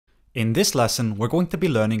In this lesson, we're going to be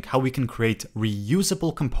learning how we can create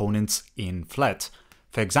reusable components in Flet.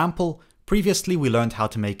 For example, previously we learned how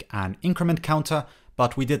to make an increment counter,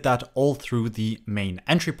 but we did that all through the main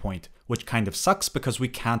entry point, which kind of sucks because we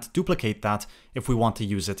can't duplicate that if we want to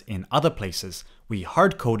use it in other places. We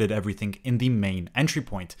hard-coded everything in the main entry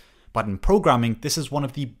point. But in programming, this is one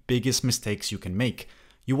of the biggest mistakes you can make.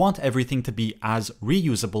 You want everything to be as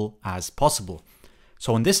reusable as possible.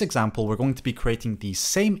 So in this example, we're going to be creating the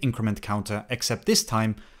same increment counter, except this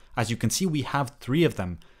time, as you can see, we have 3 of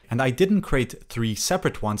them. And I didn't create 3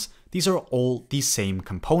 separate ones. These are all the same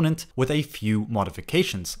component with a few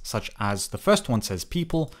modifications, such as the first one says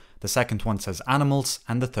people, the second one says animals,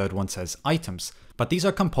 and the third one says items. But these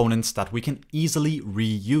are components that we can easily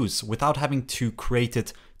reuse without having to create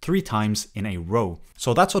it 3 times in a row.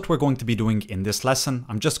 So that's what we're going to be doing in this lesson.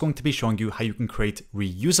 I'm just going to be showing you how you can create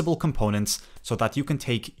reusable components so that you can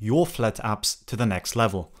take your Flet apps to the next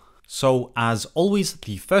level. So as always,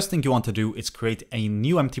 the first thing you want to do is create a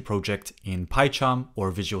new empty project in PyCharm or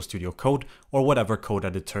Visual Studio Code or whatever code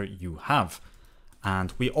editor you have.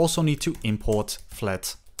 And we also need to import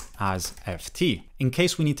Flet as FT, in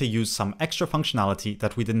case we need to use some extra functionality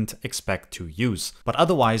that we didn't expect to use. But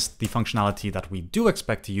otherwise, the functionality that we do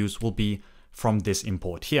expect to use will be from this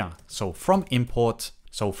import here. So from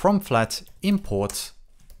Flet, import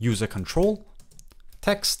user control,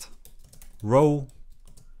 text, row,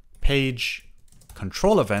 page,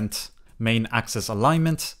 control event, main axis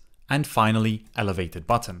alignment, and finally elevated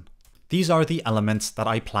button. These are the elements that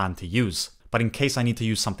I plan to use. But in case I need to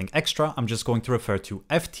use something extra, I'm just going to refer to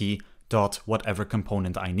ft.whatever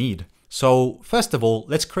component I need. So first of all,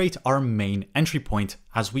 let's create our main entry point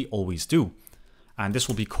as we always do. And this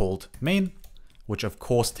will be called main, which of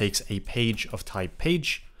course takes a page of type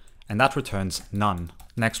page, and that returns none.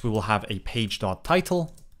 Next, we will have a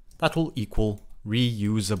page.title that will equal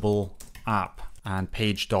reusable app, and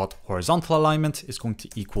page.horizontal alignment is going to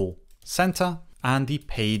equal center, and the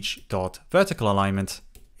page.vertical alignment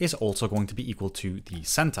is also going to be equal to the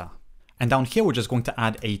center. And down here, we're just going to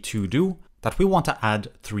add a to-do that we want to add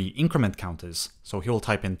 3 increment counters. So here we'll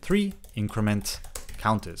type in 3 increment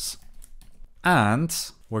counters. And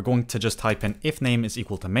we're going to just type in if name is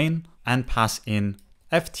equal to main and pass in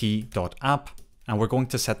ft.app. And we're going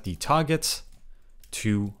to set the target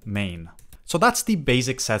to main. So that's the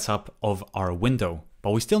basic setup of our window,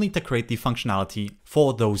 but we still need to create the functionality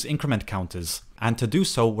for those increment counters. And to do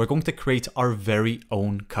so, we're going to create our very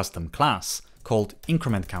own custom class called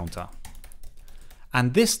increment counter.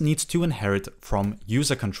 And this needs to inherit from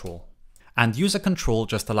user control. And user control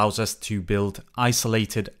just allows us to build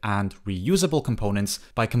isolated and reusable components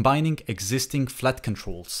by combining existing Flet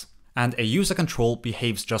controls. And a user control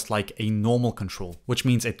behaves just like a normal control, which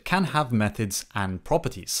means it can have methods and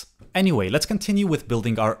properties. Anyway, let's continue with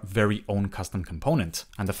building our very own custom component.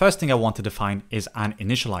 And the first thing I want to define is an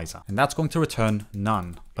initializer, and that's going to return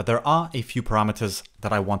none. But there are a few parameters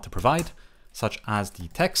that I want to provide, such as the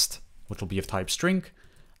text, which will be of type string,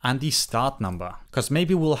 and the start number, because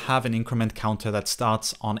maybe we'll have an increment counter that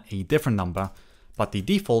starts on a different number, but the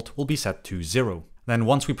default will be set to 0. Then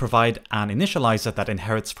once we provide an initializer that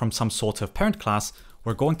inherits from some sort of parent class,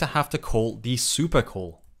 we're going to have to call the super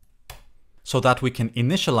call so that we can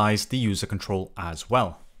initialize the user control as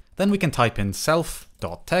well. Then we can type in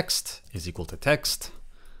self.text is equal to text,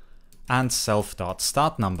 and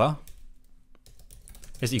self.startNumber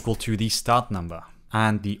is equal to the start number.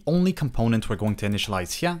 And the only component we're going to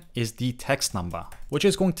initialize here is the text number, which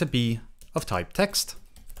is going to be of type text,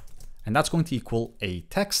 and that's going to equal a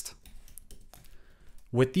text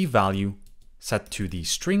with the value set to the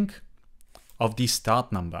string of the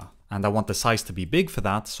start number. And I want the size to be big for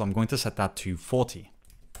that, so I'm going to set that to 40.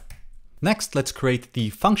 Next, let's create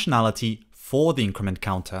the functionality for the increment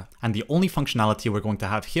counter. And the only functionality we're going to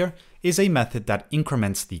have here is a method that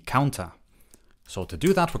increments the counter. So to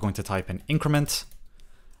do that, we're going to type in increment,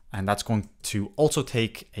 and that's going to also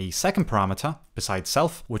take a second parameter besides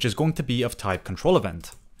self, which is going to be of type control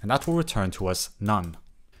event, and that will return to us none.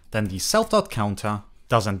 Then the self.counter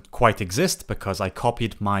doesn't quite exist because I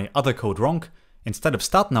copied my other code wrong. Instead of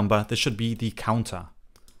start number, this should be the counter.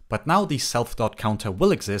 But now the self.counter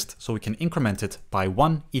will exist, so we can increment it by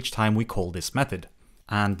 1 each time we call this method.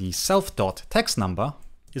 And the self.text number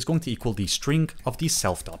is going to equal the string of the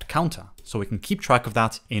self.counter, so we can keep track of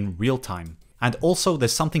that in real time. And also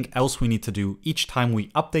there's something else we need to do each time we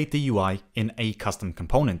update the UI in a custom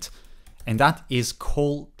component, and that is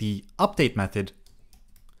call the update method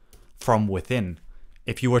from within.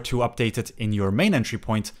 If you were to update it in your main entry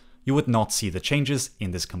point, you would not see the changes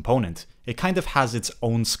in this component. It kind of has its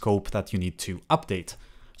own scope that you need to update.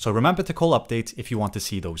 So remember to call update if you want to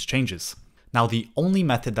see those changes. Now the only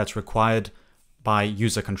method that's required by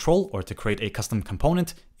user control or to create a custom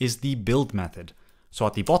component is the build method. So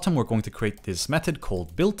at the bottom, we're going to create this method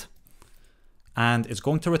called build, and it's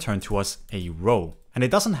going to return to us a row. And it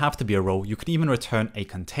doesn't have to be a row. You could even return a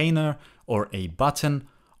container or a button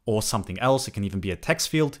or something else. It can even be a text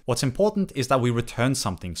field. What's important is that we return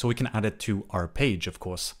something so we can add it to our page, of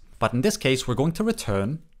course. But in this case, we're going to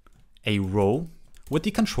return a row with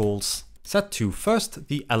the controls set to first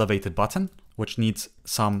the elevated button, which needs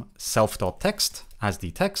some self.text as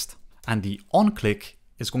the text, and the onClick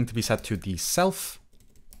is going to be set to the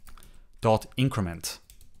self.increment.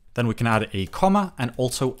 Then we can add a comma and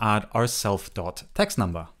also add our self.text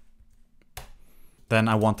number. Then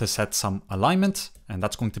I want to set some alignment, and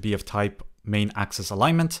that's going to be of type main axis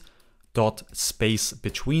alignment dot space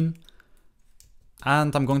between.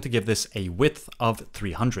 And I'm going to give this a width of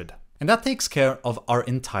 300. And that takes care of our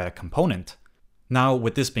entire component. Now,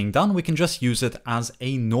 with this being done, we can just use it as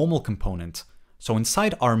a normal component. So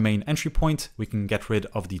inside our main entry point, we can get rid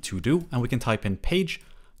of the to-do and we can type in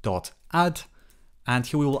page.add, and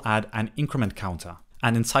here we will add an increment counter.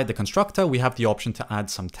 And inside the constructor, we have the option to add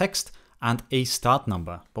some text and a start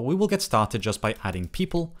number, but we will get started just by adding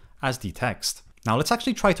people as the text. Now let's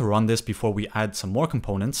actually try to run this before we add some more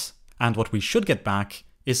components. And what we should get back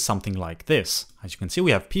is something like this. As you can see,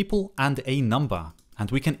 we have people and a number,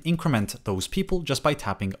 and we can increment those people just by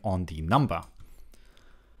tapping on the number.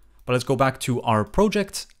 But let's go back to our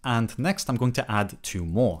project, and next I'm going to add 2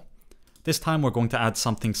 more. This time we're going to add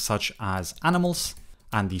something such as animals,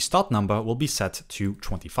 and the start number will be set to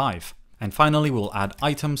 25. And finally we'll add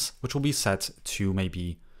items, which will be set to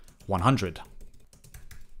maybe 100.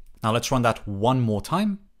 Now let's run that one more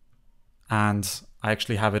time, and I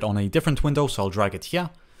actually have it on a different window, so I'll drag it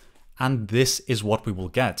here. And this is what we will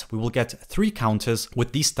get. We will get 3 counters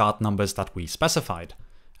with the start numbers that we specified,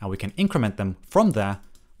 and we can increment them from there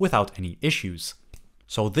without any issues.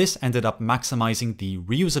 So this ended up maximizing the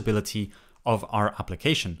reusability of our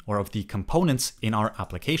application, or of the components in our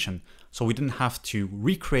application. So we didn't have to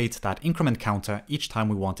recreate that increment counter each time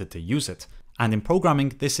we wanted to use it. And in programming,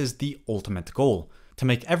 this is the ultimate goal, to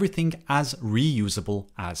make everything as reusable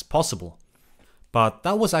as possible. But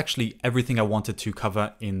that was actually everything I wanted to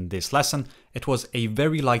cover in this lesson. It was a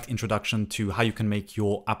very light introduction to how you can make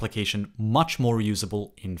your application much more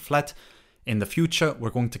reusable in Flet. In the future, we're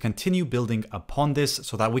going to continue building upon this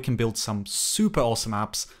so that we can build some super awesome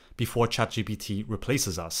apps before ChatGPT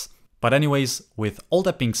replaces us. But anyways, with all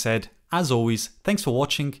that being said, as always, thanks for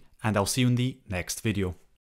watching, and I'll see you in the next video.